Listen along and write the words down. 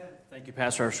Thank you,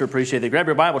 Pastor. I sure appreciate it. Grab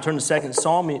your Bible, turn to 2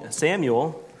 Samuel.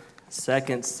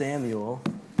 2 Samuel.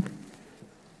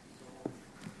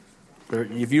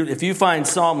 If you find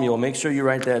Samuel, make sure you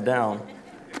write that down.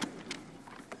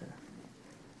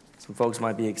 Some folks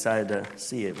might be excited to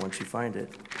see it once you find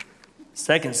it.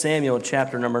 2 Samuel,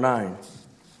 chapter number 9.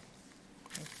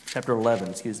 Chapter 11,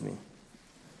 excuse me.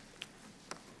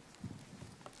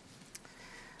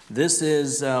 This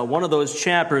is one of those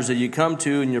chapters that you come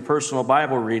to in your personal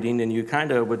Bible reading, and you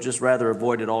kind of would just rather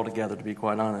avoid it altogether, to be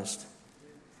quite honest.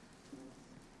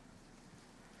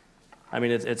 I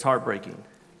mean, it's heartbreaking.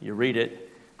 You read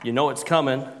it, you know it's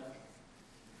coming,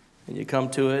 and you come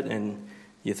to it, and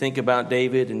you think about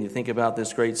David, and you think about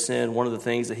this great sin, one of the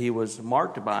things that he was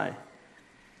marked by.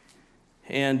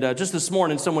 And just this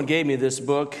morning, someone gave me this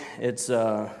book. It's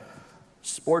a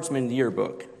Sportsman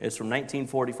Yearbook. It's from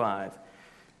 1945.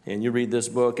 And you read this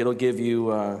book, it'll give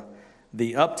you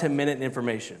the up-to-minute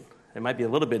information. It might be a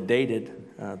little bit dated.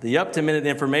 The up-to-minute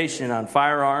information on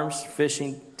firearms,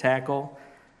 fishing, tackle,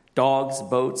 dogs,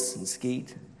 boats, and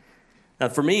skeet. Now,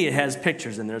 for me, it has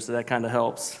pictures in there, so that kind of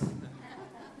helps.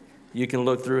 You can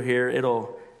look through here.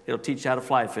 It'll teach you how to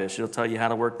fly fish. It'll tell you how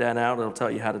to work that out. It'll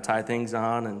tell you how to tie things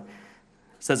on. And it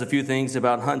says a few things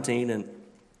about hunting. And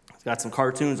it's got some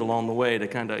cartoons along the way to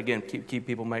kind of, again, keep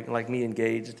people like me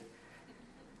engaged.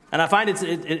 And I find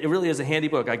it really is a handy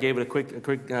book. I gave it a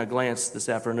quick glance this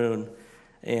afternoon.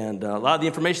 And a lot of the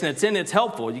information that's in it's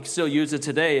helpful. You can still use it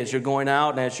today as you're going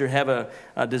out and as you have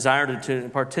a desire to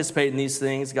participate in these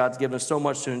things. God's given us so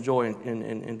much to enjoy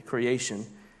in creation.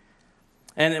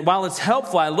 And while it's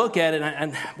helpful, I look at it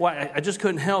and I just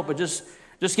couldn't help but just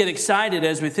get excited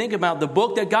as we think about the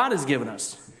book that God has given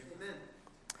us.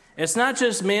 It's not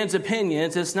just man's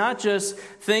opinions. It's not just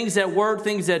things that worked,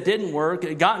 things that didn't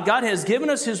work. God has given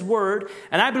us His Word,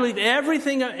 and I believe every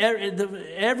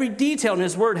detail in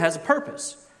His Word has a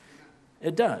purpose.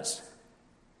 It does.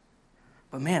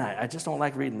 But man, I just don't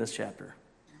like reading this chapter.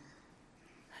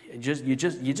 You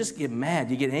just get mad.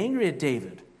 You get angry at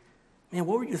David. Man,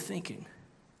 what were you thinking?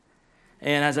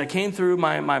 And as I came through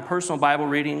my personal Bible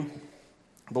reading,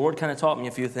 the Lord kind of taught me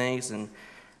a few things, and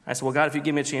I said, well, God, if you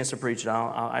give me a chance to preach it,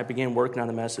 I began working on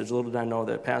the message. Little did I know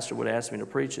that Pastor would ask me to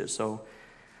preach it. So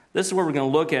this is what we're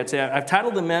going to look at today. I've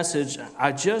titled the message,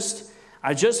 I just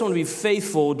want to be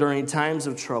faithful during times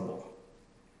of trouble.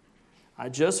 I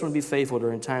just want to be faithful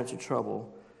during times of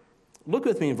trouble. Look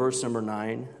with me in verse number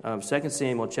 9 of 2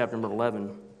 Samuel chapter number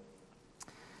 11.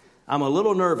 I'm a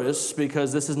little nervous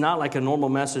because this is not like a normal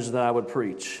message that I would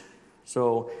preach.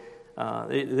 So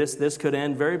this could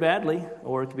end very badly,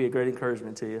 or it could be a great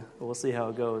encouragement to you. We'll see how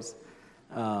it goes.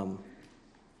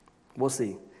 We'll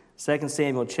see. 2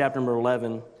 Samuel chapter number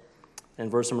 11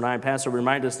 and verse number 9. Pastor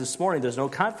reminded us this morning there's no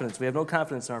confidence. We have no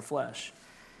confidence in our flesh.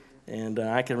 And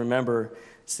I can remember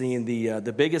seeing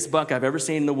the biggest buck I've ever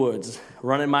seen in the woods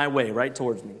running my way right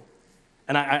towards me.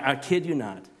 And I kid you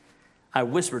not, I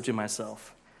whispered to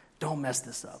myself, don't mess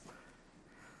this up,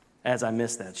 as I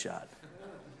missed that shot.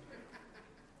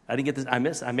 I didn't get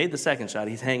this. I made the second shot.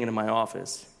 He's hanging in my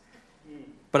office.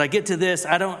 But I get to this.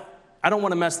 I don't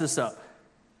want to mess this up.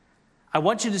 I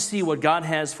want you to see what God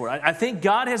has for it. I think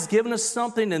God has given us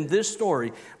something in this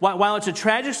story. While it's a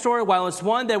tragic story, while it's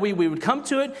one that we would come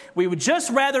to it, we would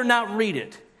just rather not read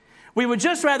it. We would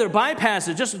just rather bypass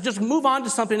it, just move on to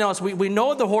something else. We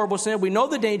know the horrible sin. We know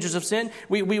the dangers of sin.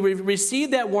 We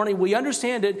receive that warning. We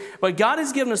understand it. But God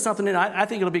has given us something, and I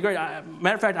think it'll be great.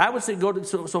 Matter of fact, I would say go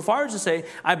so far as to say,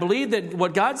 I believe that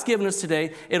what God's given us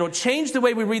today, it'll change the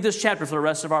way we read this chapter for the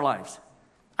rest of our lives.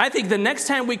 I think the next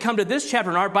time we come to this chapter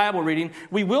in our Bible reading,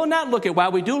 we will not look at,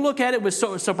 while we do look at it with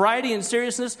sobriety and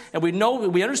seriousness, and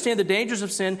we understand the dangers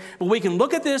of sin, but we can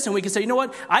look at this and we can say, you know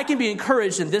what? I can be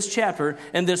encouraged in this chapter,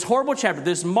 in this horrible chapter,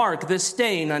 this mark, this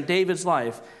stain on David's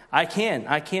life. I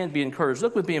can be encouraged.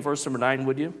 Look with me in verse number 9,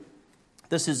 would you?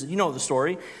 This is, you know the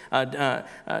story.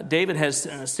 David has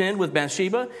sinned with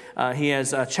Bathsheba. He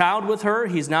has a child with her.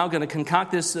 He's now going to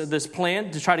concoct this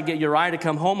plan to try to get Uriah to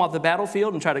come home off the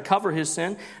battlefield and try to cover his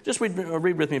sin. Just read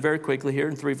with me very quickly here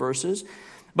in 3 verses.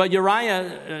 But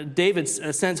Uriah, David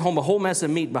sends home a whole mess of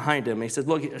meat behind him. He says,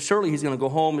 look, surely he's going to go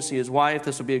home and see his wife.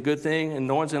 This will be a good thing, and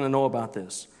no one's going to know about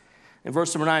this. In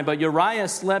verse number 9, but Uriah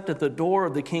slept at the door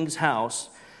of the king's house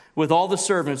with all the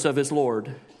servants of his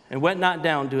lord, and went not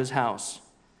down to his house.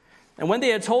 And when they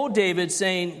had told David,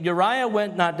 saying, Uriah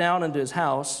went not down into his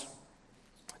house,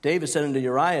 David said unto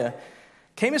Uriah,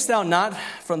 camest thou not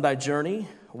from thy journey?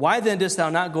 Why then didst thou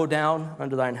not go down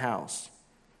unto thine house?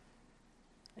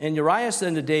 And Uriah said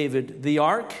unto David, the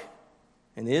ark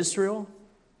and Israel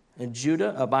and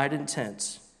Judah abide in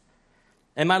tents,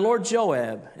 And my lord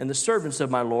Joab and the servants of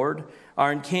my lord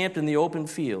are encamped in the open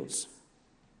fields.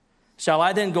 Shall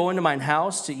I then go into mine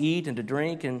house to eat and to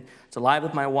drink and to lie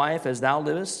with my wife as thou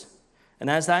livest? And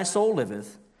as thy soul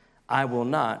liveth, I will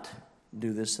not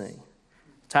do this thing.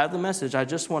 Title of the message, I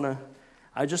just want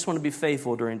to be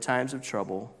faithful during times of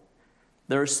trouble.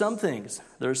 There are some things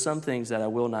that I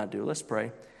will not do. Let's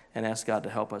pray and ask God to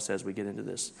help us as we get into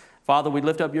this. Father, we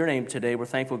lift up your name today. We're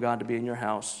thankful, God, to be in your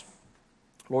house.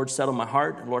 Lord, settle my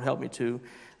heart, and Lord, help me to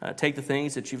take the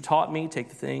things that you've taught me, take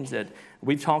the things that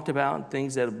we've talked about,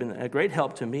 things that have been a great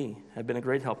help to me,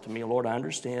 Lord, I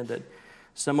understand that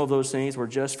some of those things were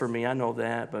just for me. I know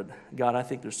that, but God, I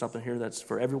think there's something here that's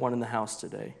for everyone in the house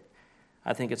today.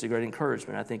 I think it's a great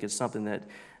encouragement. I think it's something that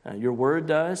your word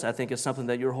does. I think it's something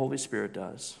that your Holy Spirit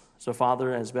does. So,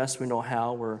 Father, as best we know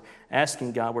how, we're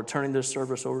asking God, we're turning this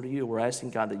service over to you. We're asking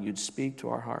God that you'd speak to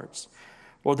our hearts.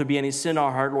 Lord, there be any sin in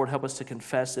our heart, Lord, help us to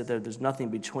confess that there's nothing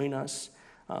between us.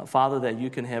 Father, that you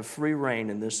can have free reign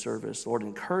in this service. Lord,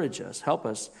 encourage us. Help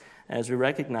us as we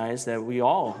recognize that we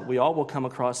all will come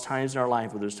across times in our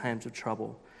life where there's times of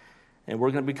trouble. And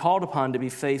we're going to be called upon to be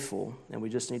faithful. And we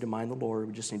just need to mind the Lord.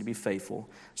 We just need to be faithful.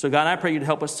 So, God, I pray you'd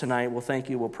help us tonight. We'll thank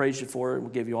you. We'll praise you for it. We'll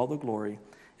give you all the glory.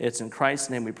 It's in Christ's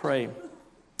name we pray.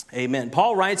 Amen.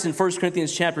 Paul writes in 1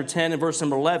 Corinthians chapter 10 and verse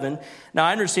number 11. Now,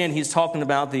 I understand he's talking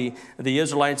about the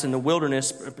Israelites in the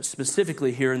wilderness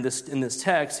specifically here in this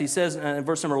text. He says in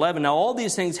verse number 11, now all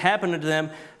these things happen unto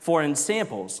them for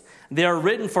ensamples. They are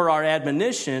written for our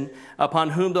admonition, upon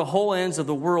whom the whole ends of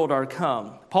the world are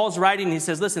come. Paul's writing, he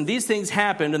says, listen, these things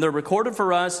happened and they're recorded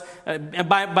for us. And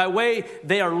by way,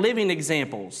 they are living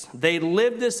examples. They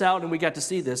lived this out and we got to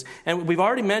see this. And we've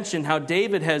already mentioned how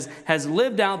David has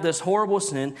lived out this horrible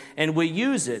sin, and we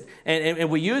use it. And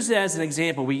we use it as an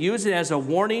example. We use it as a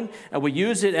warning. We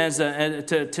use it as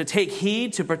to take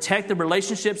heed, to protect the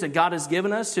relationships that God has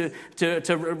given us,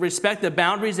 to respect the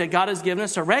boundaries that God has given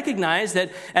us, to recognize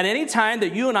that at any time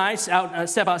that you and I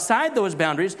step outside those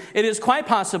boundaries, it is quite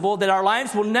possible that our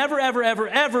lives will never, ever, ever,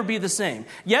 ever be the same.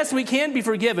 Yes, we can be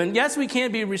forgiven. Yes, we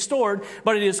can be restored,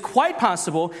 but it is quite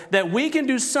possible that we can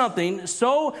do something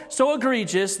so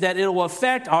egregious that it will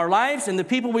affect our lives and the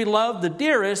people we love the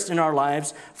dearest in our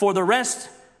lives for the rest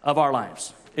of our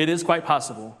lives. It is quite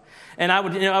possible. And I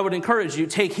would encourage you,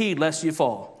 take heed lest you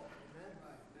fall.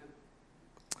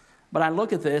 But I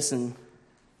look at this and,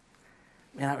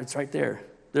 man, it's right there.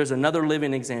 There's another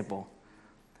living example.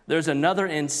 There's another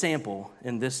ensample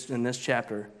in this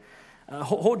chapter.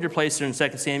 Hold your place here in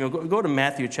 2 Samuel. Go to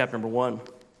Matthew chapter number 1.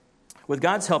 With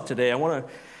God's help today, I want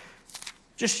to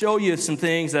just show you some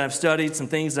things that I've studied, some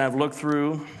things that I've looked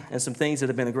through, and some things that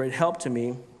have been a great help to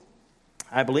me.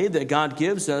 I believe that God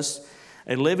gives us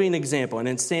a living example, an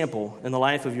ensample in the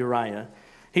life of Uriah.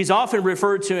 He's often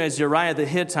referred to as Uriah the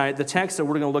Hittite. The text that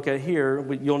we're going to look at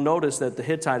here, you'll notice that the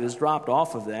Hittite is dropped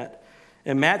off of that.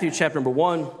 In Matthew chapter number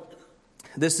 1,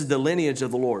 this is the lineage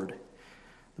of the Lord.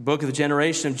 The book of the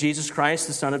generation of Jesus Christ,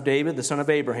 the son of David, the son of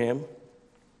Abraham.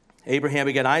 Abraham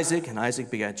begat Isaac, and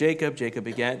Isaac begat Jacob. Jacob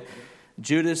begat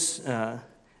Judas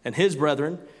and his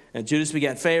brethren. And Judas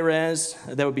begat Phares.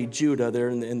 That would be Judah there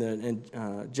in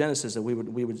Genesis, that we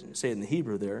would say it in the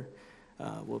Hebrew there.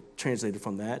 We'll translate it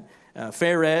from that.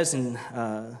 Phares and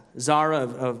Zara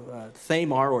of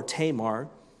Thamar or Tamar.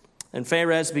 And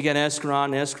Phares begat Escron,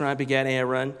 and Escron begat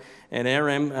Aaron, and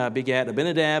Aram begat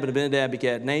Abinadab, and Abinadab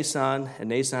begat Nason, and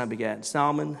Nason begat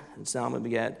Salmon, and Salmon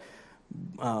begat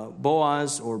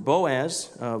Boaz of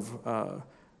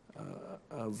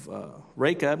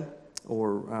Rechab,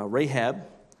 or Rahab,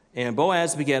 and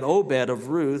Boaz begat Obed of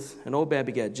Ruth, and Obed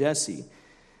begat Jesse.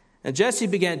 And Jesse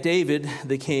begat David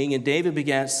the king, and David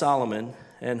begat Solomon,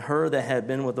 and her that had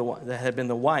been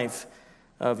the wife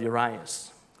of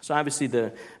Urias. So obviously,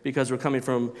 because we're coming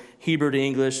from Hebrew to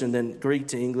English and then Greek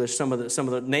to English, some of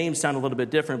the names sound a little bit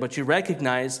different. But you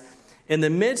recognize in the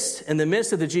midst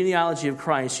of the genealogy of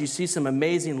Christ, you see some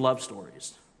amazing love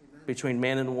stories between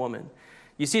man and woman.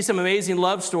 You see some amazing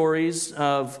love stories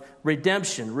of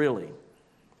redemption, really.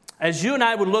 As you and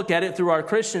I would look at it through our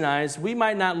Christian eyes, we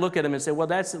might not look at them and say, well,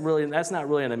 that's not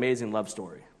really an amazing love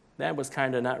story. That was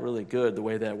kind of not really good the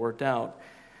way that worked out.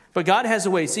 But God has a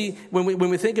way. See, when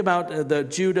we think about the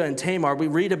Judah and Tamar, we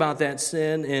read about that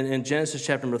sin in Genesis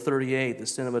chapter number 38, the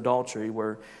sin of adultery,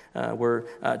 where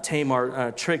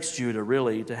Tamar tricks Judah,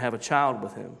 really, to have a child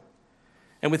with him.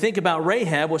 And we think about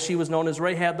Rahab. Well, she was known as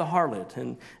Rahab the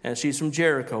harlot, and she's from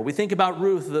Jericho. We think about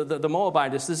Ruth, the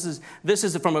Moabitess. This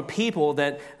is from a people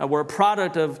that were a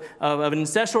product of an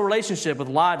ancestral relationship with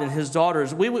Lot and his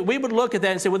daughters. We would look at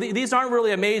that and say, well, these aren't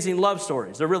really amazing love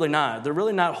stories. They're really not. They're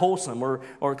really not wholesome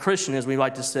or Christian, as we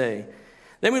like to say.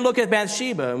 Then we look at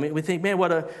Bathsheba, and we think, man,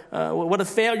 what a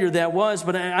failure that was.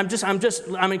 But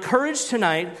I'm encouraged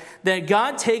tonight that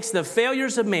God takes the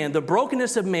failures of man, the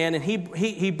brokenness of man, and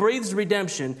he breathes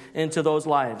redemption into those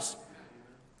lives.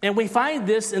 And we find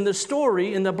this in the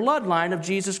story, in the bloodline of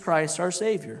Jesus Christ, our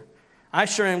Savior. I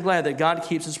sure am glad that God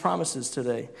keeps his promises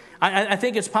today. I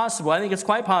think it's possible. I think it's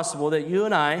quite possible that you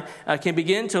and I can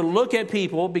begin to look at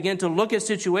people, begin to look at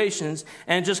situations,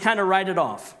 and just kind of write it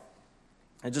off.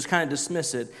 And just kind of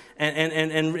dismiss it. And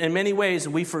in many ways,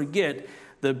 we forget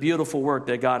the beautiful work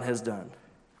that God has done.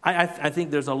 I think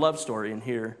there's a love story in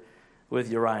here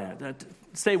with Uriah.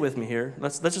 Stay with me here.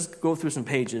 Let's just go through some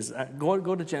pages.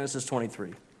 Go to Genesis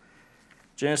 23.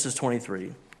 Genesis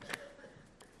 23.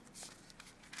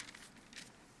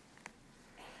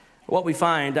 What we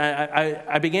find,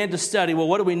 I began to study, well,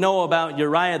 what do we know about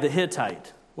Uriah the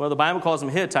Hittite? Well, the Bible calls them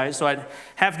Hittites, so I'd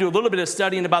have to do a little bit of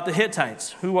studying about the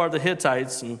Hittites. Who are the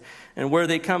Hittites and where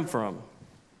they come from?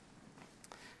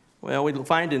 Well, we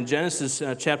find in Genesis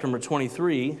chapter number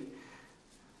 23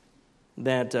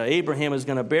 that Abraham is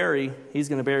going to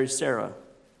bury Sarah.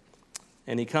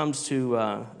 And he comes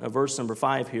to verse number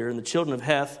 5 here. And the children of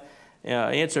Heth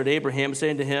answered Abraham,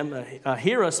 saying to him,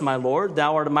 hear us, my Lord,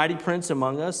 thou art a mighty prince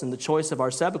among us, and the choice of our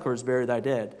sepulchres bury thy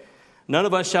dead. None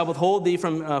of us shall withhold thee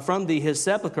from thee his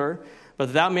sepulchre, but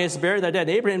that thou mayest bury thy dead.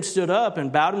 And Abraham stood up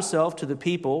and bowed himself to the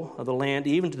people of the land,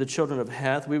 even to the children of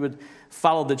Heth. We would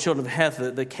follow the children of Heth,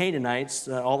 the Canaanites,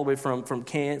 all the way from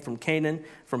Canaan,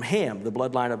 from Ham, the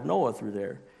bloodline of Noah through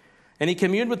there. And he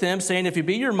communed with them, saying, if it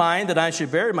be your mind that I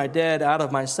should bury my dead out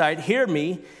of my sight, hear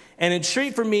me, and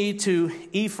entreat for me to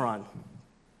Ephron,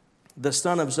 the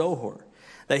son of Zohar,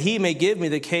 that he may give me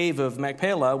the cave of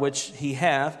Machpelah, which he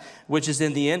hath, which is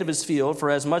in the end of his field. For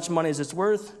as much money as it's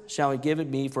worth, shall he give it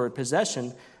me for a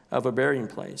possession of a burying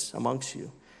place amongst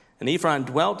you. And Ephron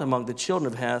dwelt among the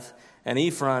children of Heth, and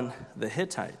Ephron the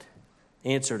Hittite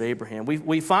answered Abraham.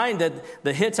 We find that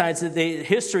the Hittites,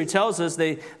 history tells us,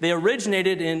 they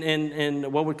originated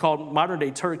in what we call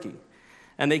modern-day Turkey.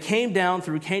 And they came down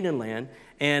through Canaan land,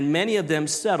 and many of them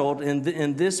settled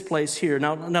in this place here.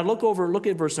 Now look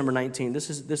at verse number 19. This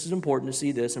is important to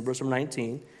see this in verse number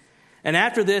 19. And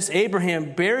after this,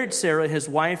 Abraham buried Sarah, his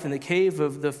wife, in the cave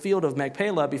of the field of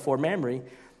Machpelah before Mamre,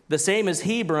 the same as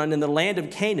Hebron in the land of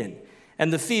Canaan.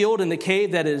 And the field and the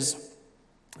cave that is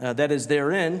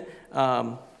therein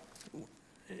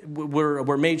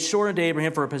were made sure unto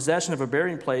Abraham for a possession of a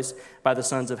burying place by the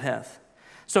sons of Heth.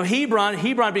 So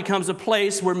Hebron becomes a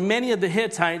place where many of the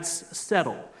Hittites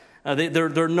settle.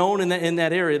 They're known in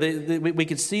that area. We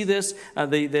can see this.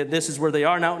 This is where they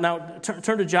are. Now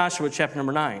turn to Joshua chapter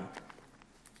number 9.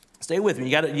 Stay with me.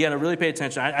 You got to really pay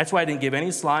attention. That's why I didn't give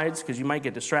any slides, because you might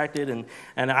get distracted, and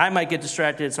I might get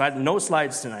distracted. So I had no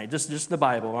slides tonight, just the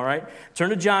Bible. All right. Turn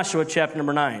to Joshua chapter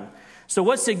number 9. So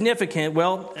what's significant?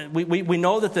 Well, we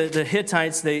know that the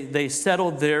Hittites they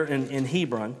settled there in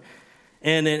Hebron.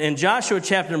 And in Joshua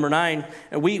chapter number 9,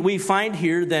 we find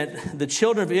here that the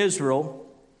children of Israel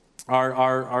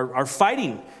are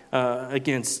fighting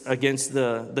against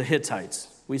the Hittites.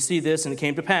 We see this, and it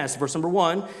came to pass. Verse number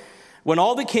 1, when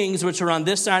all the kings which are on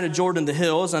this side of Jordan, the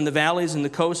hills, on the valleys, and the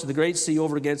coast of the great sea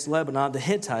over against Lebanon, the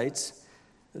Hittites,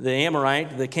 the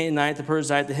Amorite, the Canaanite, the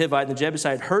Perizzite, the Hivite, and the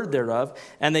Jebusite heard thereof,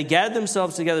 and they gathered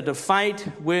themselves together to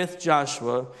fight with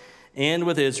Joshua and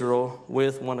with Israel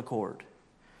with one accord.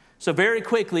 So very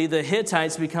quickly, the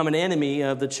Hittites become an enemy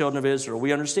of the children of Israel.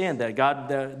 We understand that.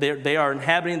 They are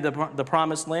inhabiting the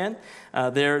promised land.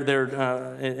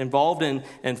 They're involved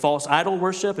in false idol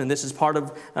worship, and this is part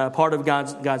of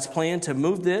God's plan to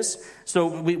move this. So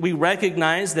we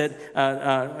recognize that.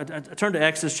 Turn to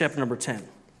Exodus chapter number 10.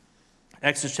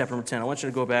 Exodus chapter number 10. I want you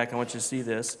to go back. I want you to see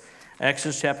this.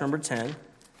 Exodus chapter number 10.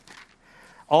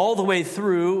 All the way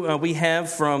through, we have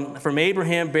from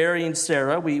Abraham burying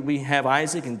Sarah, we have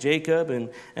Isaac and Jacob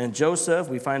and Joseph.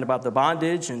 We find about the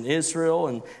bondage in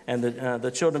Israel and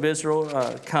the children of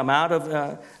Israel come out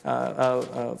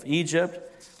of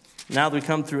Egypt. Now we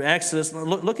come through Exodus.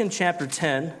 Look in chapter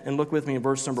 10 and look with me in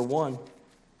verse number 1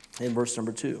 and verse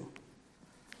number 2.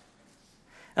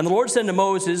 And the Lord said to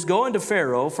Moses, go unto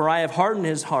Pharaoh, for I have hardened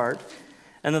his heart,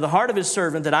 and in the heart of his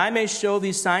servant, that I may show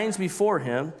these signs before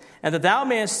him, and that thou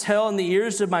mayest tell in the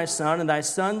ears of my son and thy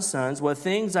son's sons what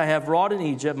things I have wrought in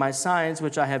Egypt, my signs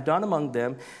which I have done among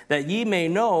them, that ye may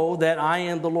know that I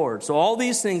am the Lord. So all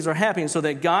these things are happening so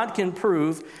that God can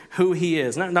prove who he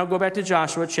is. Now go back to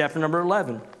Joshua chapter number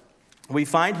 11. We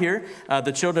find here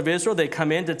the children of Israel, they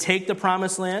come in to take the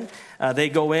promised land. They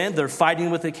go in, they're fighting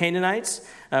with the Canaanites.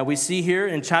 We see here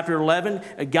in chapter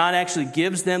 11, God actually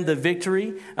gives them the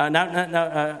victory.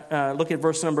 Now look at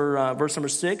verse number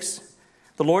 6.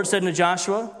 The Lord said to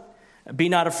Joshua, be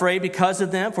not afraid because of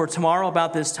them, for tomorrow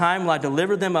about this time will I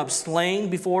deliver them up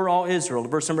slain before all Israel.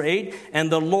 Verse number 8,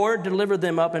 and the Lord delivered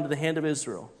them up into the hand of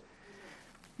Israel.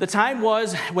 The time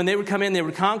was when they would come in, they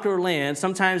would conquer a land.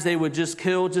 Sometimes they would just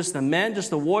kill just the men,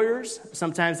 just the warriors.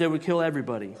 Sometimes they would kill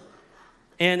everybody.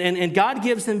 And God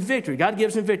gives them victory. God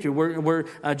gives them victory. Where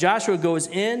Joshua goes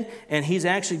in, and he's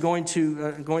actually going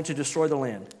to destroy the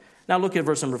land. Now look at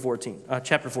verse number 14,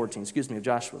 chapter 14, of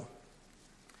Joshua.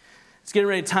 It's getting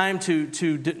ready time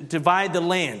to divide the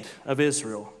land of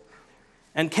Israel.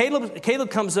 And Caleb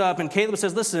comes up, and Caleb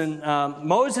says, listen,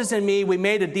 Moses and me, we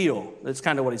made a deal. That's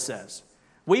kind of what he says.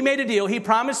 We made a deal. He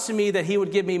promised to me that he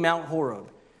would give me Mount Horeb.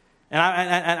 And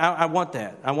I want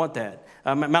that. I want that.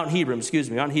 Mount Hebron,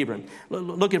 Mount Hebron.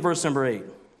 Look at verse number 8.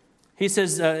 He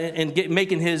says,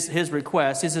 making his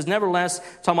request, he says, nevertheless,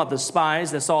 talking about the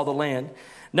spies that saw the land,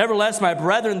 nevertheless, my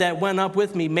brethren that went up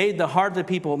with me made the heart of the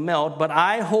people melt, but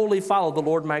I wholly followed the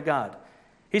Lord my God.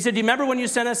 He said, do you remember when you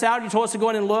sent us out? You told us to go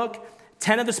in and look.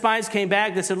 10 of the spies came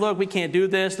back. They said, look, we can't do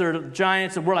this. They're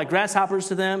giants, and we're like grasshoppers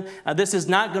to them. This is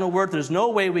not going to work. There's no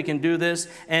way we can do this.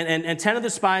 And 10 of the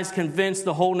spies convinced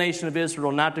the whole nation of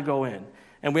Israel not to go in.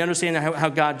 And we understand how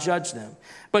God judged them.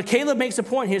 But Caleb makes a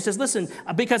point here. He says, listen,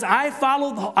 because I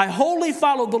wholly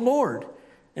followed the Lord.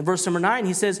 In verse number 9,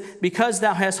 he says, because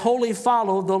thou hast wholly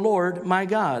followed the Lord my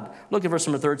God. Look at verse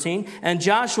number 13. And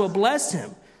Joshua blessed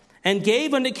him and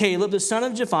gave unto Caleb, the son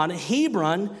of Jephunneh,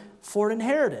 Hebron for an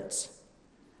inheritance.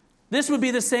 This would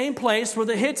be the same place where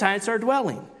the Hittites are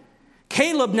dwelling.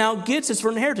 Caleb now gets this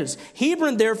for inheritance.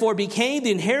 Hebron therefore became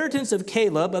the inheritance of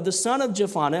Caleb, of the son of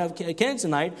Jephunneh, of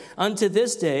Kenizzite, unto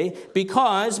this day,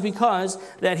 because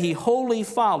that he wholly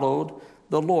followed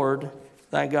the Lord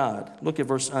thy God. Look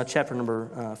at chapter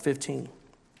number 15.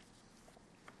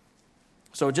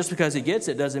 So just because he gets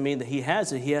it doesn't mean that he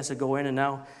has it. He has to go in and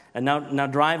now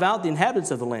drive out the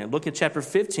inhabitants of the land. Look at chapter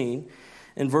 15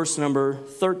 and verse number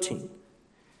 13.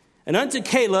 And unto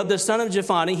Caleb, the son of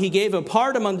Jephunneh, he gave a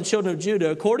part among the children of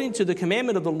Judah, according to the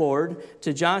commandment of the Lord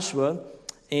to Joshua,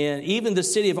 and even the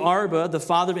city of Arba, the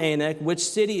father of Anak, which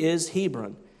city is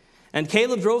Hebron. And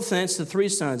Caleb drove thence the 3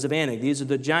 sons of Anak. These are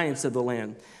the giants of the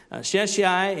land.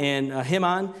 Sheshai and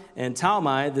Himon and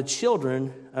Talmai, the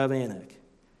children of Anak.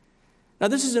 Now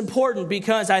this is important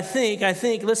because I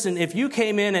think, listen, if you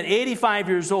came in at 85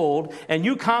 years old and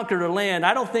you conquered a land,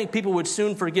 I don't think people would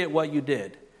soon forget what you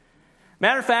did.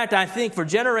 Matter of fact, I think for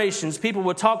generations, people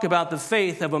would talk about the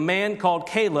faith of a man called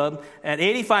Caleb at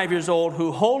 85 years old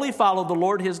who wholly followed the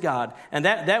Lord his God. And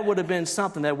that would have been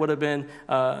something that would have been,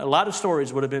 a lot of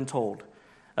stories would have been told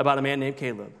about a man named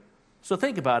Caleb. So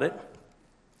think about it.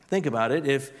 Think about it.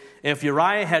 If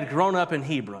Uriah had grown up in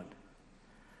Hebron,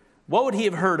 what would he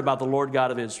have heard about the Lord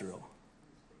God of Israel?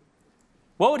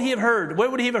 What would he have heard? What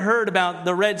would he have heard about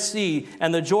the Red Sea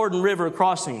and the Jordan River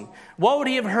crossing? What would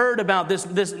he have heard about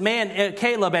this man,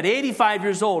 Caleb, at 85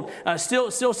 years old, still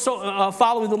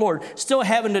following the Lord, still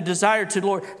having a desire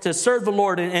to serve the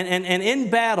Lord and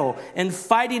in battle and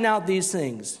fighting out these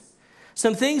things?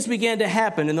 Some things began to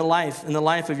happen in the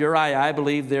life of Uriah, I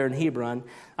believe, there in Hebron.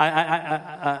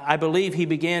 I believe he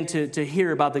began to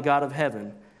hear about the God of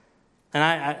heaven. And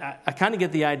I kind of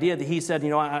get the idea that he said,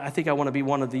 I think I want to be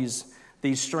one of these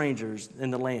strangers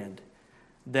in the land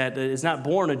that is not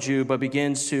born a Jew but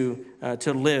begins to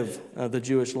live the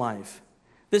Jewish life.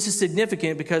 This is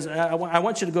significant because I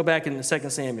want you to go back in 2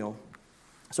 Samuel.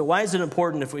 So why is it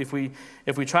important if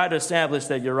we try to establish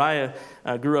that Uriah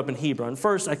grew up in Hebron?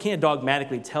 First, I can't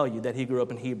dogmatically tell you that he grew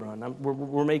up in Hebron.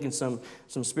 We're making some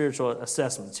spiritual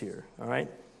assessments here, all right?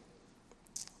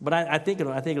 But I think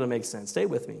it'll make sense. Stay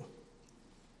with me.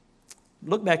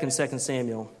 Look back in 2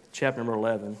 Samuel chapter number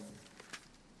 11.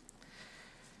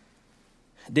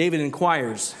 David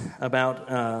inquires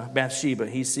about Bathsheba.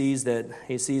 He sees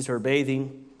her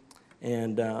bathing.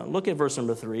 And look at verse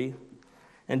number 3.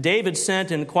 And David sent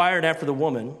and inquired after the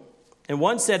woman. And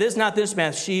one said, is not this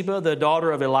Bathsheba, the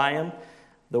daughter of Eliam,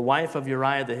 the wife of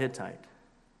Uriah the Hittite?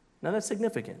 Now that's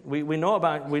significant. We know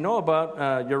about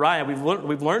Uriah.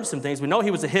 We've learned some things. We know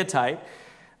he was a Hittite.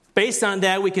 Based on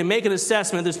that, we can make an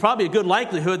assessment. There's probably a good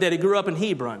likelihood that he grew up in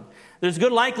Hebron. There's a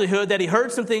good likelihood that he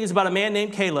heard some things about a man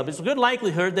named Caleb. It's a good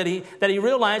likelihood that he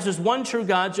realized there's one true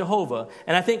God, Jehovah.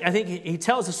 And I think he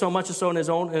tells us so much so in his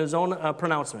own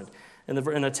pronouncement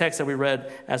in the text that we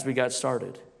read as we got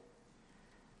started.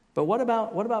 But what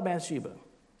about Bathsheba?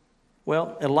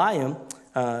 Well, Eliam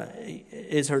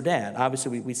is her dad.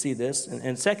 Obviously, we see this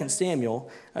in 2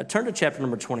 Samuel. Turn to chapter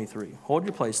number 23. Hold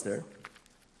your place there.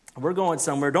 We're going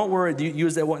somewhere. Don't worry.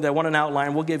 Use that one in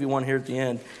outline. We'll give you one here at the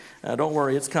end. Don't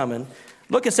worry. It's coming.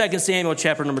 Look at 2 Samuel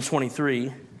chapter number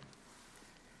 23.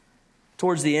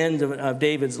 towards the end of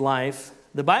David's life,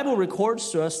 the Bible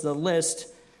records to us the list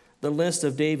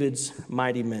of David's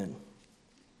mighty men.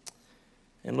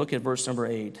 And look at verse number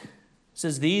 8. It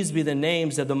says, "These be the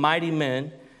names of the mighty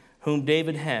men whom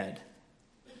David had.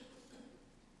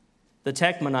 The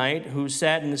Tachmonite, who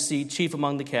sat in the seat, chief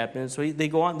among the captains." So they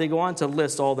go on to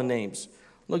list all the names.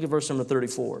 Look at verse number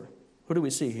 34. Who do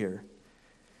we see here?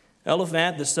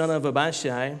 Eliphalet, the son of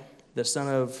Abishai, the son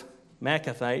of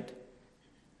Maacathite,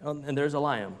 and there's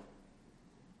Eliam,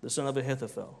 the son of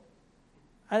Ahithophel.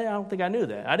 I don't think I knew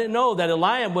that. I didn't know that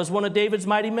Eliam was one of David's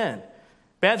mighty men.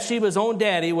 Bathsheba's own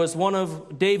daddy was one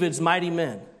of David's mighty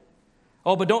men.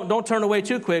 Oh, but don't turn away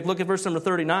too quick. Look at verse number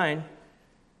 39.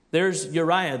 There's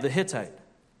Uriah the Hittite.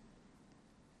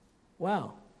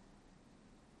 Wow.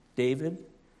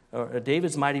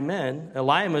 David's mighty men.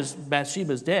 Eliam is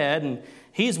Bathsheba's dad, and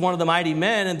he's one of the mighty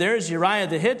men. And there's Uriah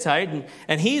the Hittite,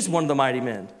 and he's one of the mighty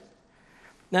men.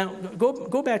 Now,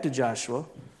 go back to Joshua.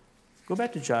 Go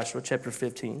back to Joshua chapter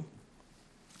 15.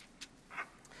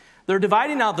 They're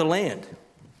dividing out the land.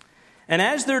 And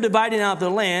as they're dividing out the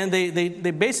land,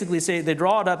 they basically say, they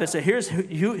draw it up and say, here's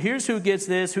who gets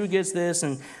this,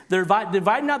 and they're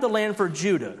dividing out the land for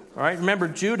Judah. All right, remember,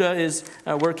 Judah is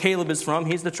where Caleb is from.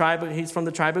 He's from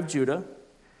the tribe of Judah.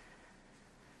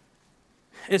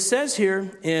 It says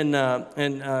here in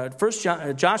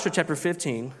Joshua chapter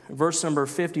 15, verse number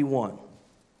 51,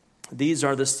 these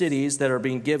are the cities that are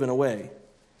being given away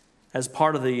as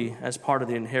part of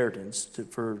the inheritance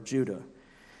for Judah.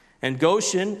 And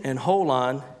Goshen and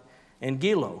Holon and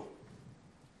Gilo.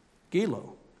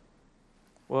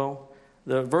 Well,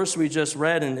 the verse we just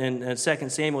read in 2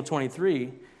 Samuel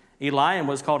 23, Eliam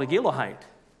was called a Gilohite.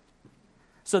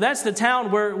 So that's the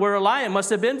town where Eliam must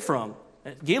have been from.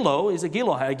 Gilo is a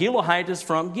Gilohite. A Gilohite is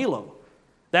from Gilo.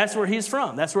 That's where he's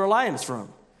from. That's where Eliam's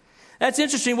from. That's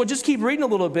interesting. We'll just keep reading a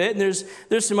little bit. And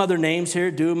there's some other names here,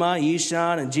 Duma,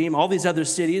 Eshan, and Jim, all these other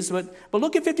cities. But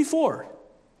look at 54.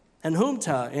 And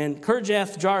Humta, and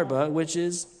Kirjath Jarba, which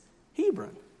is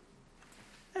Hebron.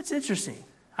 That's interesting.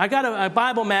 I got a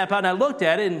Bible map out, and I looked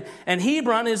at it, and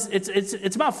Hebron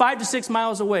it's about 5 to 6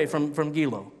 miles away from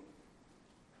Gilo.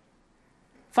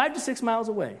 5 to 6 miles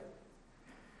away.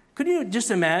 Could you just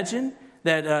imagine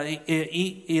that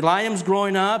Eliam's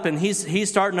growing up, and he's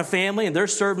starting a family, and they're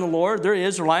serving the Lord. They're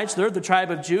Israelites. They're the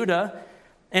tribe of Judah.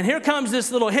 And here comes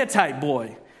this little Hittite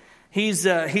boy. He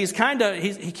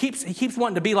keeps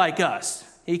wanting to be like us.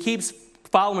 He keeps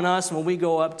following us when we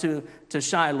go up to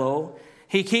Shiloh.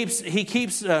 He keeps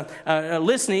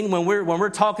listening when we're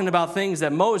talking about things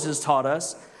that Moses taught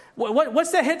us.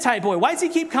 What's that Hittite boy? Why does he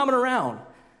keep coming around?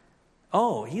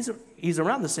 Oh, he's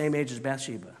around the same age as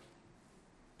Bathsheba.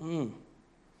 I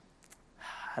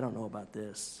don't know about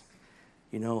this.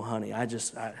 Honey,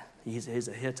 he's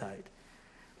a Hittite.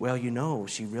 Well,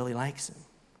 she really likes him.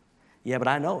 Yeah, but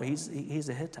I know he's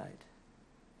a Hittite.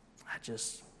 I'm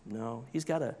going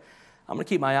to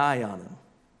keep my eye on him.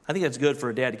 I think that's good for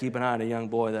a dad to keep an eye on a young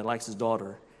boy that likes his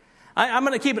daughter.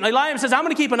 Eliam says, I'm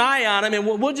going to keep an eye on him, and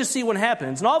we'll just see what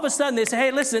happens. And all of a sudden they say,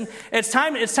 hey, listen, it's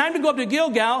time to go up to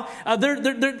Gilgal. They're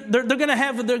going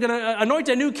to anoint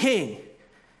a new king.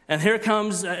 And here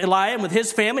comes Eliam with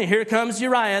his family. Here comes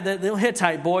Uriah, the little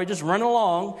Hittite boy, just running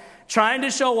along, trying to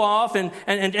show off and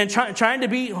trying to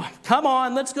be, come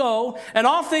on, let's go. And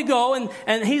off they go,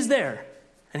 and he's there.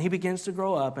 And he begins to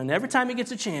grow up. And every time he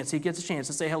gets a chance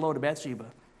to say hello to Bathsheba.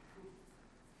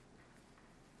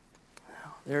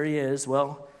 There he is.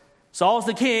 Well, Saul's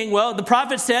the king. Well, the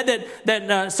prophet said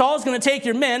that Saul's going to take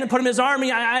your men and put them in his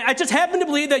army. I just happen to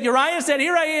believe that Uriah said,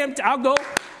 here I am.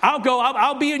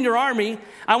 I'll be in your army.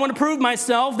 I want to prove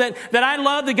myself that I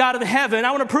love the God of heaven.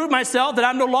 I want to prove myself that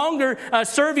I'm no longer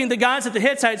serving the gods that the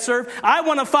Hittites serve. I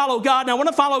want to follow God, and I want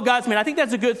to follow God's man. I think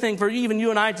that's a good thing for even you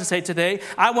and I to say today.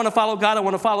 I want to follow God. I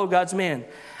want to follow God's man.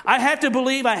 I have to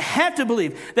believe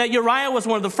that Uriah was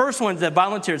one of the first ones that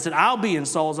volunteered, said, I'll be in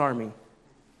Saul's army.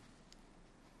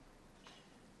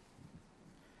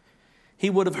 He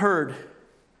would have heard,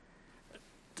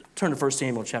 turn to 1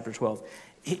 Samuel chapter 12.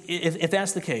 If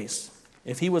that's the case,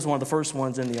 if he was one of the first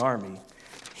ones in the army,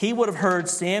 he would have heard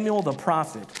Samuel the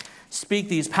prophet speak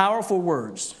these powerful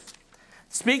words.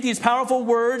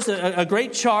 A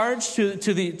great charge to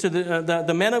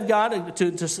the men of God,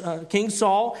 to King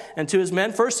Saul and to his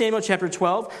men. 1 Samuel chapter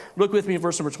 12, look with me at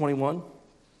verse number 21.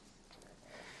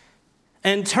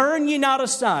 And turn ye not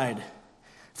aside,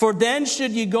 for then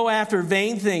should ye go after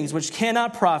vain things which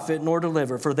cannot profit nor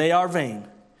deliver, for they are vain.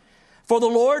 For the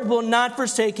Lord will not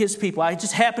forsake his people. I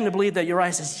just happen to believe that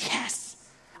Uriah says, yes,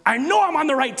 I know I'm on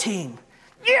the right team.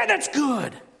 Yeah, that's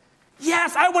good.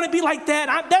 Yes, I want to be like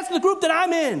that. That's the group that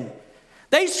I'm in.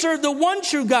 They serve the one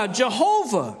true God,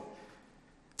 Jehovah.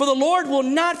 For the Lord will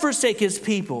not forsake his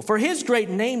people, for his great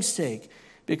name's sake,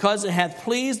 because it hath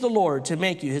pleased the Lord to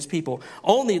make you his people.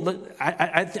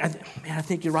 I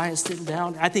think Uriah's sitting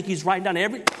down. I think he's writing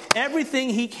down everything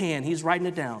he can. He's writing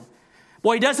it down.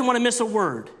 Boy, he doesn't want to miss a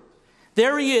word.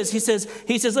 There he is. He says,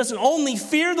 listen, only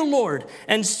fear the Lord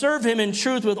and serve him in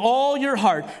truth with all your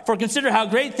heart. For consider how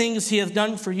great things he hath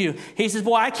done for you. He says,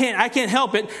 boy, I can't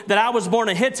help it that I was born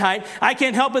a Hittite. I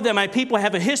can't help it that my people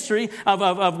have a history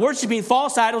of worshiping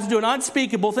false idols, doing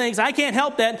unspeakable things. I can't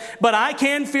help that, but I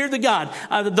can fear the God,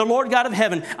 the Lord God of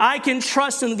heaven. I can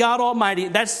trust in God Almighty.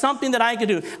 That's something that I can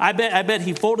do. I bet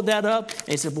he folded that up and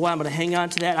he said, boy, I'm going to hang on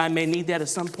to that. I may need that at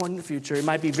some point in the future. It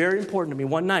might be very important to me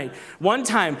one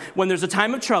time when there's a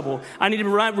time of trouble, I need to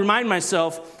remind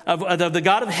myself of the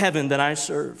God of heaven that I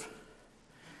serve.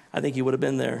 I think he would have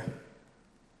been there.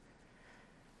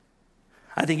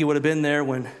 I think he would have been there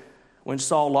when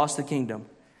Saul lost the kingdom.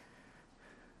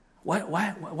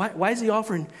 Why is he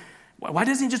offering? Why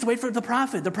doesn't he just wait for the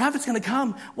prophet? The prophet's going to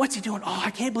come. What's he doing? Oh, I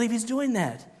can't believe he's doing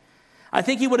that. I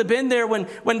think he would have been there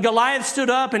when Goliath stood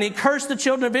up and he cursed the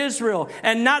children of Israel,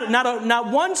 and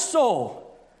not one soul,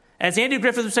 as Andy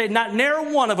Griffith would say, not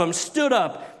near one of them stood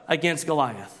up against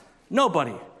Goliath.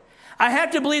 Nobody. I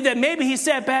have to believe that maybe he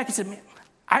sat back and said, man,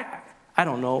 I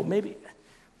don't know, maybe,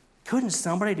 couldn't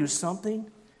somebody do something?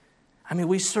 I mean,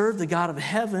 we serve the God of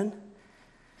heaven.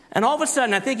 And all of a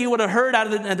sudden, I think he would have heard out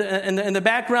of in the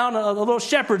background a little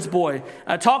shepherd's boy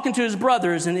talking to his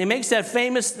brothers, and he makes that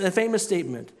famous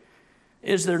statement,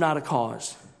 is there not a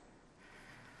cause?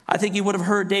 I think he would have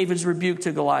heard David's rebuke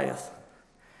to Goliath.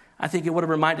 I think it would have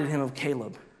reminded him of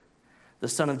Caleb, the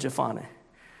son of Jephunneh,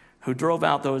 who drove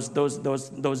out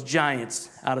those giants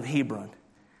out of Hebron.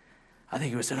 I think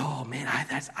he would have said, oh man,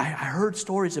 I heard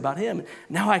stories about him.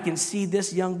 Now I can see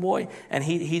this young boy, and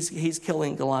he's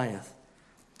killing Goliath.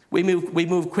 We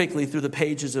move quickly through the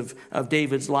pages of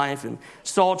David's life, and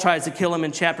Saul tries to kill him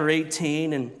in chapter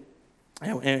 18,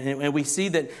 and we see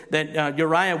that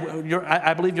Uriah,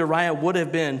 I believe Uriah would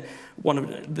have been one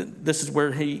of. This is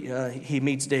where he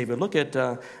meets David. Look at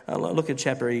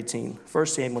chapter 18, 1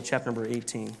 Samuel chapter number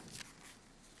 18.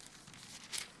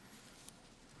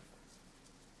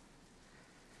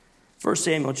 First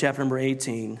Samuel chapter number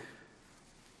 18.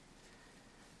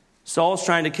 Saul's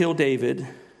trying to kill David,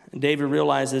 and David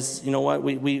realizes, you know what,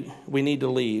 we need to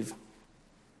leave.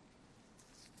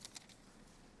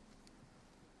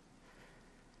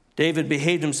 David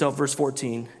behaved himself, verse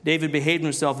 14. David behaved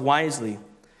himself wisely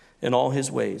in all his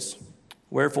ways.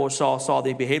 Wherefore Saul saw that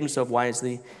he behaved himself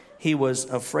wisely. He was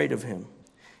afraid of him.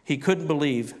 He couldn't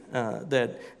believe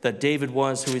that David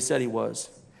was who he said he was.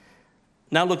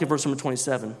 Now look at verse number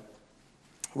 27.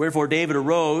 Wherefore David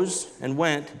arose and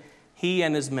went, he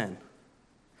and his men.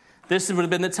 This would have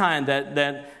been the time that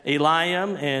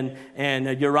Eliam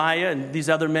and Uriah and these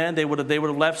other men, they would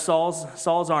have left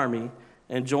Saul's army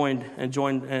and joined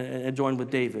with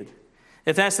David.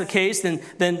 If that's the case, then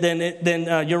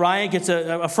Uriah gets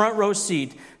a front row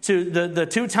seat to the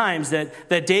two times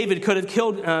that David could have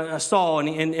killed Saul,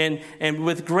 and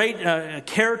with great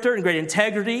character and great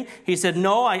integrity, he said,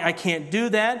 no, I can't do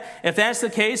that. If that's the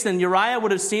case, then Uriah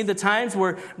would have seen the times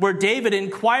where David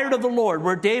inquired of the Lord,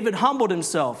 where David humbled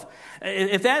himself.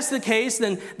 If that's the case,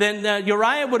 then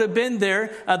Uriah would have been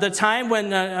there the time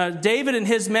when David and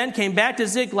his men came back to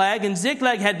Ziklag, and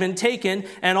Ziklag had been taken,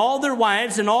 and all their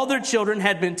wives and all their children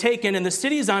had been taken, and the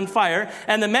city is on fire,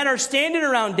 and the men are standing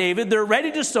around David. They're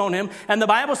ready to stone him, and the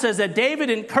Bible says that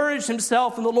David encouraged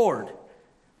himself in the Lord.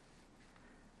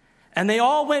 And they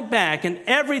all went back, and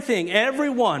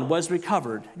everyone was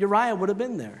recovered. Uriah would have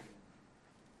been there.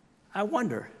 I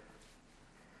wonder.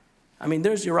 I mean,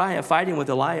 there's Uriah fighting with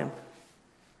Eliam.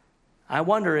 I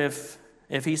wonder if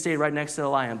he stayed right next to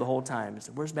Eliam the whole time. He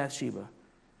said, where's Bathsheba?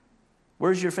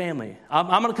 Where's your family?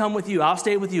 I'm going to come with you. I'll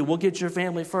stay with you. We'll get your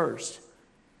family first.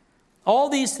 All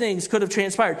these things could have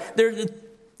transpired.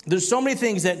 There's so many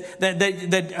things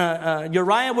that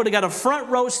Uriah would have got a front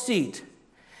row seat.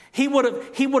 He would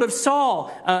have saw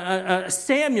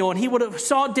Samuel, and he would have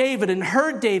saw David and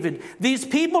heard David. These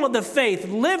people of the faith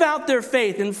live out their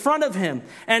faith in front of him.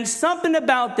 And something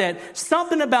about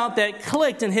that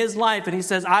clicked in his life, and he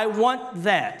says, I want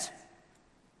that.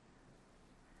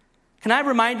 Can I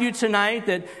remind you tonight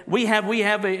that we have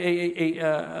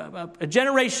a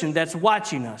generation that's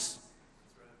watching us.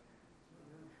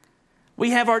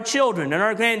 We have our children and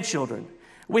our grandchildren.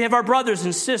 We have our brothers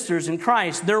and sisters in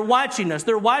Christ. They're watching us.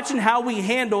 They're watching how we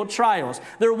handle trials.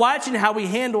 They're watching how we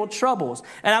handle troubles.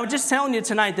 And I was just telling you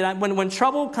tonight that when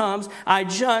trouble comes, I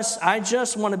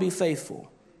just want to be faithful.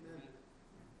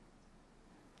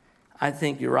 I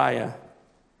think Uriah,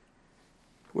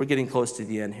 we're getting close to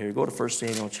the end here. Go to 1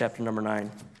 Samuel chapter number 9.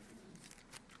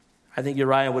 I think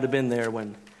Uriah would have been there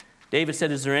when David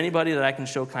said, is there anybody that I can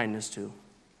show kindness to?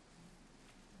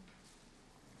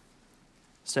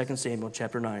 2 Samuel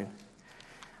chapter 9.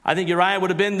 I think Uriah would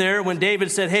have been there when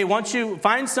David said, hey, why don't you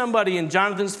find somebody in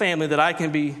Jonathan's family that I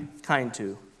can be kind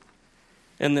to?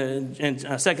 In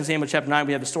 2 Samuel chapter 9,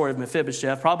 we have the story of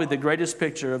Mephibosheth, probably the greatest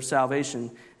picture of salvation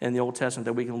in the Old Testament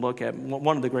that we can look at,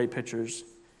 one of the great pictures.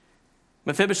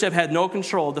 Mephibosheth had no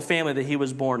control of the family that he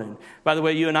was born in. By the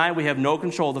way, you and I, we have no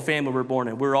control of the family we're born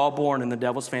in. We're all born in the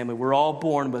devil's family. We're all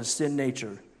born with a sin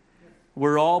nature.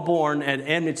 We're all born at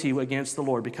enmity against the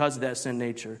Lord because of that sin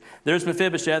nature. There's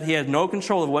Mephibosheth. He had no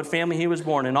control of what family he was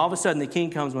born in. All of a sudden, the king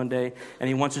comes one day, and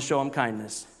he wants to show him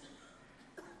kindness.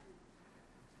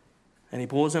 And he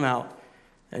pulls him out,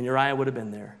 and Uriah would have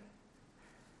been there.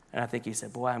 And I think he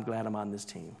said, boy, I'm glad I'm on this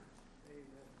team.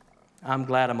 I'm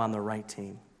glad I'm on the right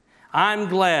team. I'm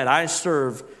glad I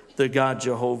serve the God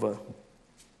Jehovah.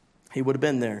 He would have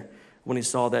been there when he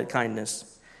saw that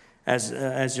kindness.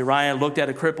 As Uriah looked at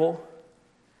a cripple,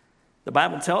 the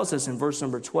Bible tells us in verse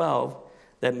number 12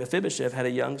 that Mephibosheth had a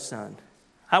young son.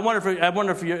 I wonder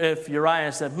if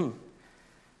Uriah said,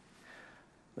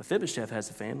 Mephibosheth has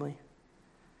a family.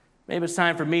 Maybe it's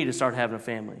time for me to start having a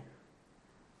family.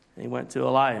 And he went to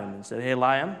Eliam and said, hey,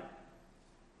 Eliam,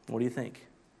 what do you think?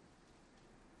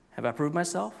 Have I proved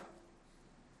myself?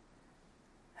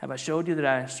 Have I showed you that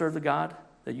I serve the God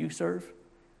that you serve?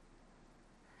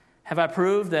 Have I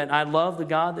proved that I love the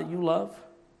God that you love?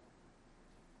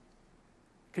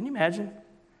 Can you imagine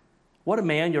what a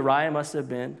man Uriah must have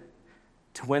been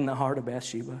to win the heart of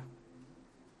Bathsheba?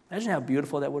 Imagine how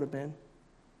beautiful that would have been.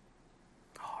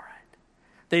 All right.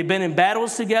 They've been in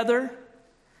battles together.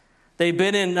 They've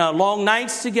been in long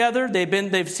nights together.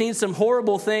 They've seen some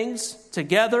horrible things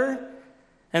together.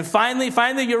 And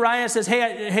finally Uriah says,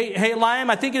 hey, Eliam,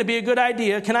 I think it'd be a good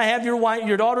idea. Can I have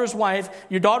your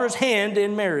daughter's hand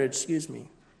in marriage?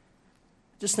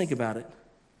 Just think about it.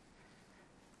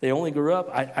 They only grew up,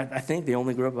 I think they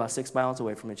only grew up about 6 miles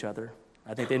away from each other.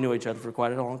 I think they knew each other for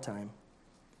quite a long time.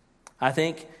 I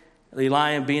think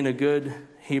Eliam, being a good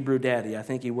Hebrew daddy, I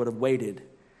think he would have waited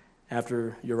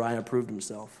after Uriah proved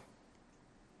himself.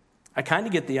 I kind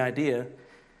of get the idea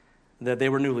that they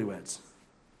were newlyweds,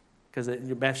 because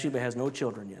Bathsheba has no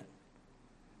children yet.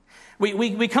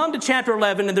 We come to chapter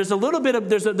 11, and there's a little bit of,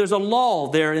 there's a lull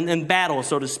there in battle,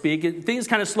 so to speak. Things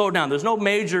kind of slow down. There's no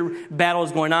major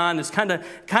battles going on. It's kind of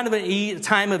a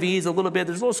time of ease a little bit.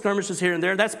 There's little skirmishes here and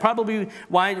there. That's probably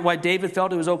why David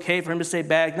felt it was okay for him to stay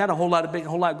back. Not a whole lot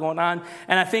going on.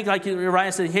 And I think, like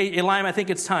Uriah said, hey, Eliam, I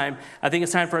think it's time. I think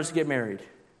it's time for us to get married.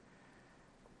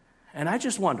 And I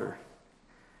just wonder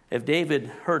if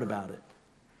David heard about it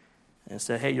and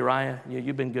said, hey, Uriah,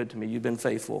 you've been good to me. You've been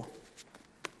faithful.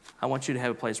 I want you to have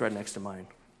a place right next to mine.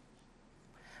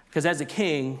 Because as a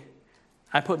king,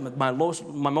 I put my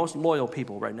most loyal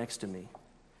people right next to me.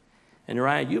 And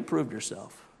Uriah, you proved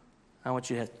yourself. I want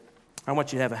you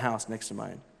to have a house next to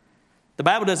mine. The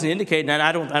Bible doesn't indicate, and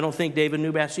I don't think David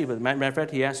knew Bathsheba. Matter of fact,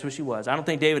 he asked who she was. I don't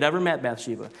think David ever met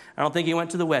Bathsheba. I don't think he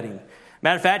went to the wedding.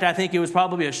 Matter of fact, I think it was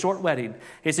probably a short wedding.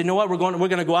 He said, you know what, we're going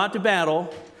to go out to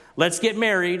battle. Let's get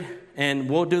married, and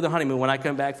we'll do the honeymoon when I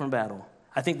come back from battle.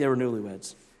 I think they were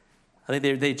newlyweds. I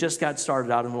think they just got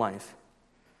started out in life.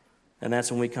 And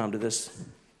that's when we come to this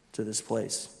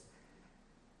place.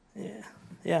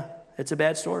 Yeah, it's a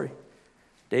bad story.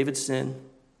 David's sin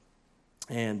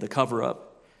and the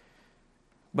cover-up.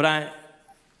 But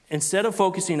instead of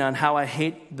focusing on how I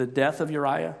hate the death of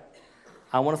Uriah,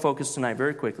 I want to focus tonight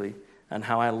very quickly on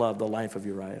how I love the life of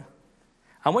Uriah.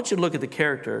 I want you to look at the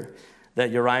character that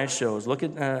Uriah shows. Look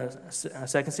at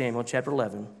 2 Samuel chapter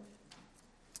 11.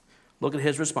 Look at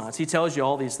his response. He tells you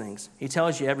all these things. He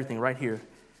tells you everything right here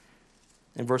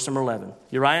in verse number 11.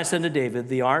 Uriah said to David,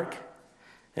 the ark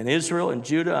and Israel and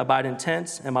Judah abide in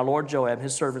tents, and my lord Joab,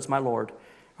 his servants, my lord,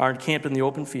 are encamped in the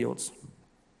open fields.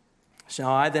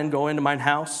 Shall I then go into mine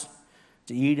house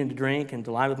to eat and to drink and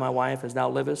to lie with my wife as thou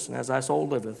livest and as thy soul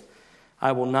liveth?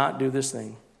 I will not do this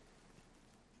thing.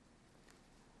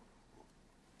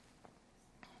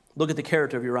 Look at the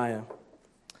character of Uriah.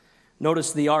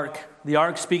 Notice the ark. The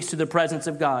ark speaks to the presence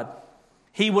of God.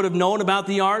 He would have known about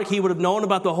the ark. He would have known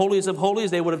about the holies of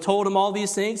holies. They would have told him all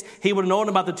these things. He would have known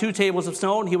about the 2 tables of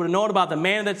stone. He would have known about the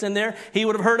man that's in there. He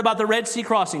would have heard about the Red Sea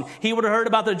crossing. He would have heard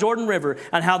about the Jordan River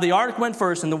and how the ark went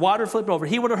first and the water flipped over.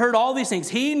 He would have heard all these things.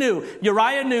 He knew,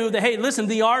 Uriah knew that, hey, listen,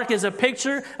 the ark is a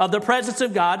picture of the presence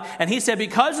of God. And he said,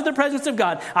 because of the presence of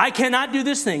God, I cannot do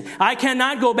this thing. I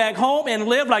cannot go back home and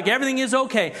live like everything is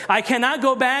okay. I cannot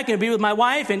go back and be with my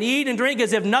wife and eat and drink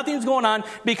as if nothing's going on,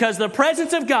 because the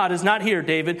presence of God is not here,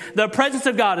 David. The presence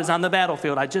of God is on the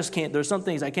battlefield. I just can't. There's some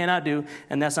things I cannot do,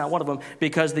 and that's not one of them,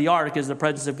 because the ark is the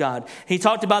presence of God. He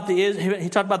talked about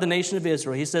the nation of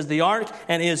Israel. He says the ark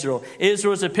and Israel.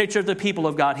 Israel is a picture of the people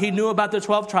of God. He knew about the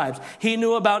 12 tribes. He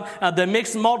knew about the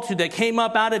mixed multitude that came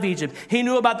up out of Egypt. He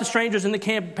knew about the strangers in the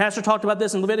camp. Pastor talked about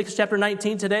this in Leviticus chapter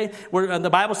 19 today, where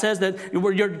the Bible says that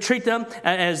you treat them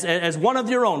as one of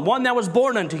your own, one that was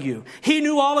born unto you. He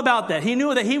knew all about that. He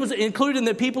knew that he was included in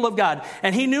the people of God,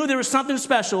 and he knew there was something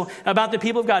special about the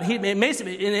people of God. In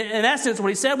essence, what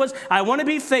he said was, I want to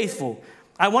be faithful.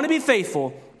 I want to be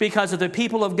faithful because of the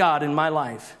people of God in my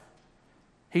life.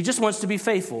 He just wants to be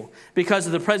faithful because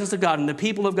of the presence of God and the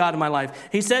people of God in my life.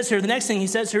 He says here, the next thing he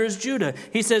says here is Judah.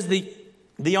 He says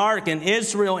the ark and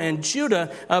Israel and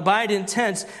Judah abide in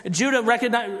tents. Judah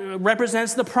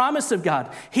represents the promise of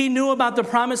God. He knew about the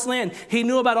promised land. He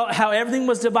knew about how everything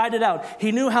was divided out.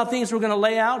 He knew how things were going to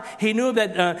lay out. He knew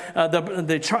that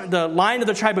the line of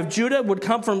the tribe of Judah would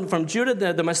come from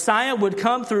Judah. The Messiah would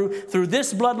come through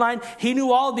this bloodline. He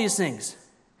knew all of these things.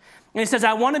 And he says,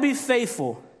 I want to be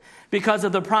faithful because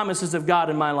of the promises of God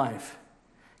in my life.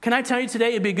 Can I tell you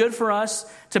today, it'd be good for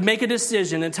us to make a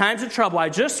decision in times of trouble. I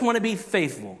just want to be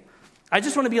faithful. I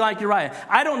just want to be like Uriah.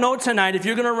 I don't know tonight if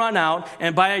you're going to run out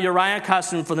and buy a Uriah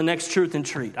costume for the next Truth and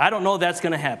Treat. I don't know if that's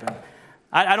going to happen.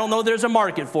 I don't know there's a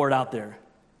market for it out there.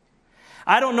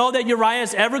 I don't know that Uriah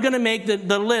is ever going to make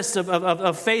the list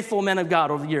of faithful men of God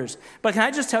over the years. But can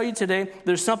I just tell you today,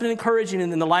 there's something encouraging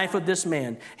in the life of this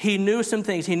man. He knew some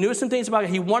things. He knew some things about God.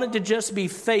 He wanted to just be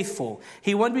faithful.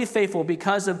 He wanted to be faithful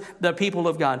because of the people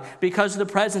of God, because of the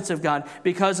presence of God,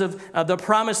 because of the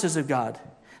promises of God.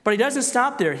 But he doesn't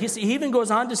stop there. He even goes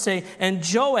on to say, and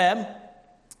Joab,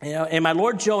 and my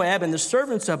Lord Joab and the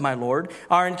servants of my Lord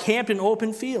are encamped in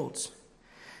open fields.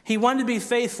 He wanted to be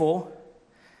faithful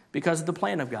because of the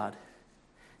plan of God.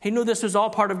 He knew this was all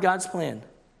part of God's plan.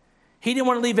 He didn't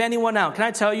want to leave anyone out. Can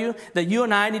I tell you that you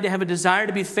and I need to have a desire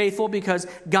to be faithful, because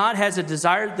God has a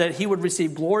desire that he would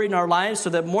receive glory in our lives so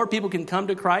that more people can come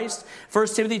to Christ. 1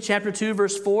 Timothy chapter 2,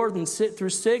 verse 4 through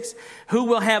 6, who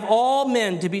will have all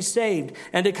men to be saved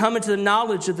and to come into the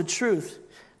knowledge of the truth.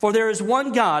 For there is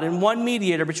one God and one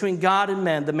mediator between God and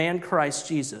men, the man Christ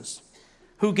Jesus,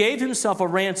 who gave himself a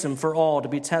ransom for all to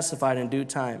be testified in due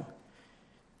time.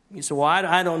 You say, well,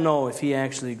 I don't know if he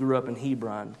actually grew up in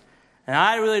Hebron. And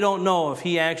I really don't know if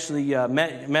he actually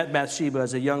met Bathsheba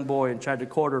as a young boy and tried to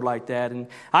court her like that. And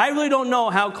I really don't know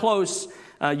how close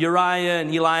Uriah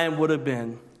and Eliam would have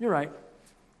been. You're right.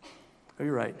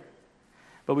 You're right.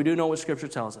 But we do know what Scripture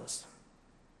tells us.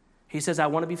 He says, I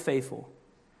want to be faithful.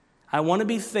 I want to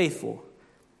be faithful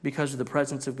because of the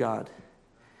presence of God,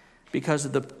 because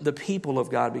of the people of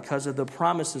God, because of the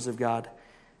promises of God,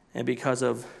 and because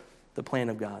of the plan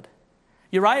of God.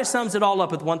 Uriah sums it all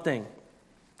up with one thing.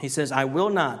 He says, I will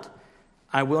not,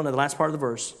 the last part of the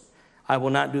verse, I will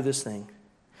not do this thing.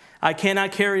 I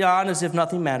cannot carry on as if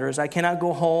nothing matters. I cannot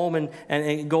go home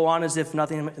and go on as if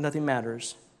nothing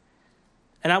matters.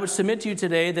 And I would submit to you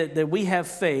today that we have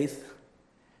faith,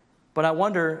 but I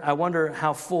wonder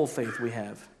how full faith we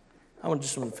have. I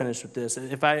just want to finish with this.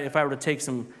 If I were to take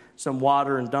some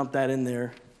water and dump that in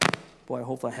there, boy, I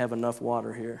hope I have enough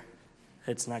water here.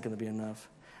 It's not going to be enough.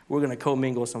 We're going to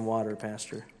commingle some water,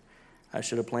 Pastor. I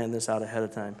should have planned this out ahead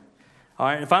of time. All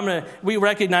right, we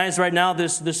recognize right now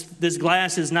this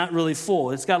glass is not really full.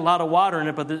 It's got a lot of water in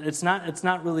it, but it's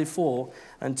not really full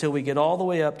until we get all the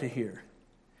way up to here.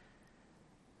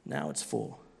 Now it's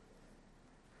full.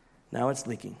 Now it's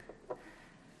leaking.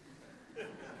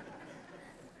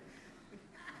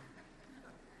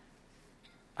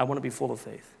 I want to be full of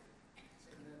faith.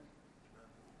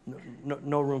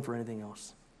 No room for anything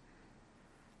else.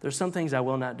 There's some things I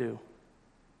will not do.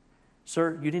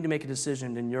 Sir, you need to make a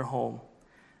decision in your home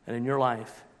and in your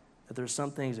life that there's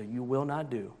some things that you will not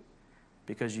do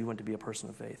because you want to be a person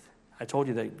of faith. I told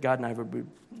you that God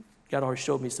already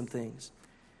showed me some things.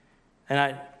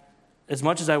 And as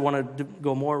much as I want to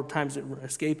go more times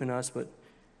escaping us, but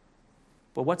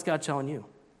what's God telling you?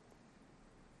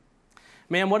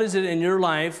 Man, what is it in your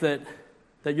life that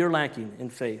you're lacking in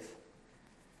faith?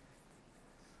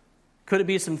 Could it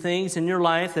be some things in your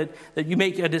life that you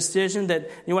make a decision that,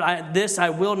 you know what, this I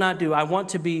will not do. I want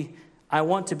to be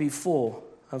full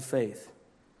of faith.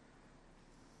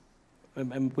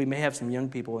 And we may have some young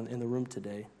people in the room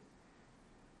today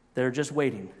that are just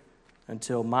waiting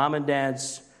until mom and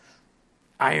dad's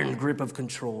iron grip of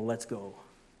control lets go,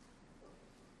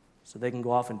 so they can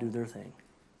go off and do their thing.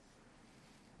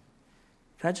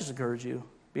 Can I just encourage you?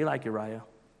 Be like Uriah.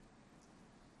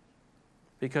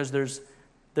 Because there's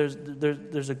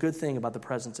a good thing about the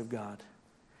presence of God.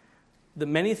 The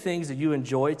many things that you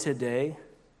enjoy today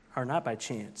are not by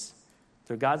chance.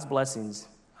 They're God's blessings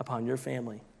upon your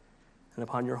family and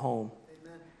upon your home.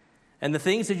 Amen. And the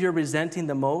things that you're resenting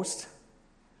the most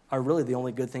are really the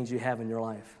only good things you have in your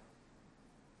life.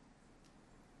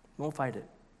 Don't fight it.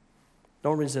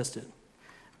 Don't resist it.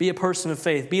 Be a person of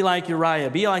faith. Be like Uriah.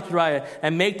 Be like Uriah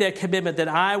and make that commitment that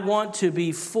I want to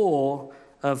be full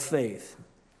of faith.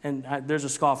 And there's a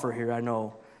scoffer here, I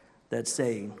know, that's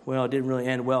saying, well, it didn't really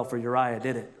end well for Uriah,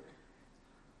 did it?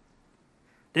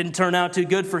 Didn't turn out too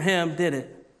good for him, did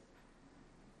it?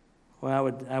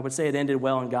 Well, I would say it ended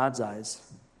well in God's eyes.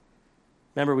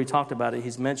 Remember, we talked about it.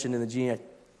 He's mentioned in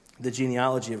the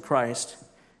genealogy of Christ.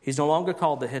 He's no longer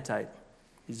called the Hittite.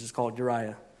 He's just called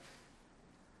Uriah.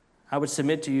 I would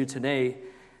submit to you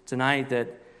tonight that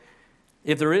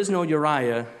if there is no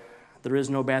Uriah, there is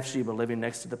no Bathsheba living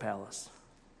next to the palace.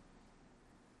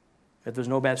 If there's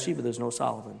no Bathsheba, there's no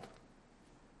Solomon.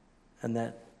 And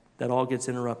that all gets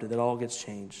interrupted. That all gets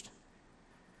changed.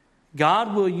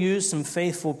 God will use some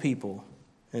faithful people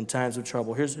in times of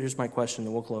trouble. Here's my question,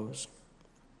 and we'll close.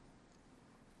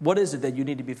 What is it that you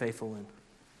need to be faithful in?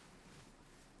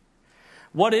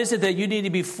 What is it that you need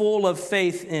to be full of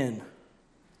faith in?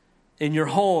 In your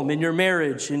home, in your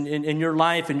marriage, in your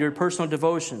life, in your personal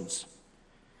devotions?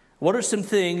 What are some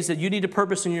things that you need to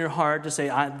purpose in your heart to say,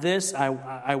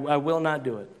 I will not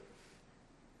do it?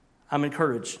 I'm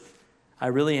encouraged. I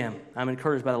really am. I'm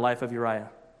encouraged by the life of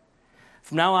Uriah.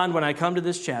 From now on, when I come to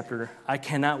this chapter, I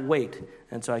cannot wait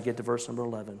until I get to verse number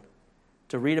 11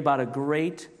 to read about a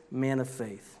great man of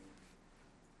faith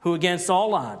who, against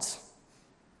all odds,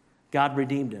 God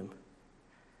redeemed him.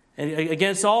 And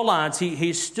against all odds,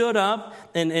 he stood up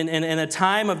in a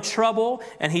time of trouble,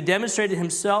 and he demonstrated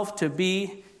himself to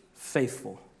be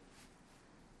faithful.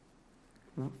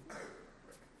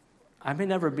 I may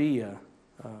never be a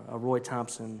Roy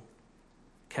Thompson,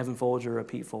 Kevin Folger, a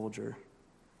Pete Folger,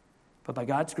 but by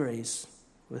God's grace,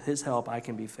 with his help, I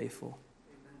can be faithful.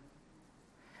 Amen.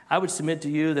 I would submit to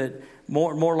you that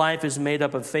more life is made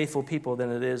up of faithful people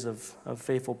than it is of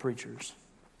faithful preachers.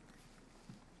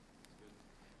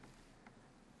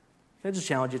 Can I just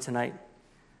challenge you tonight?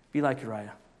 Be like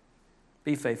Uriah.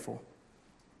 Be faithful.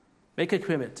 Make a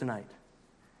commitment tonight.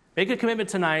 Make a commitment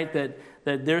tonight that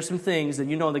there are some things that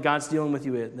you know that God's dealing with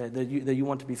you with, that you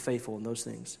want to be faithful in those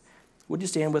things. Would you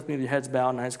stand with me with your heads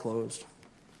bowed and eyes closed?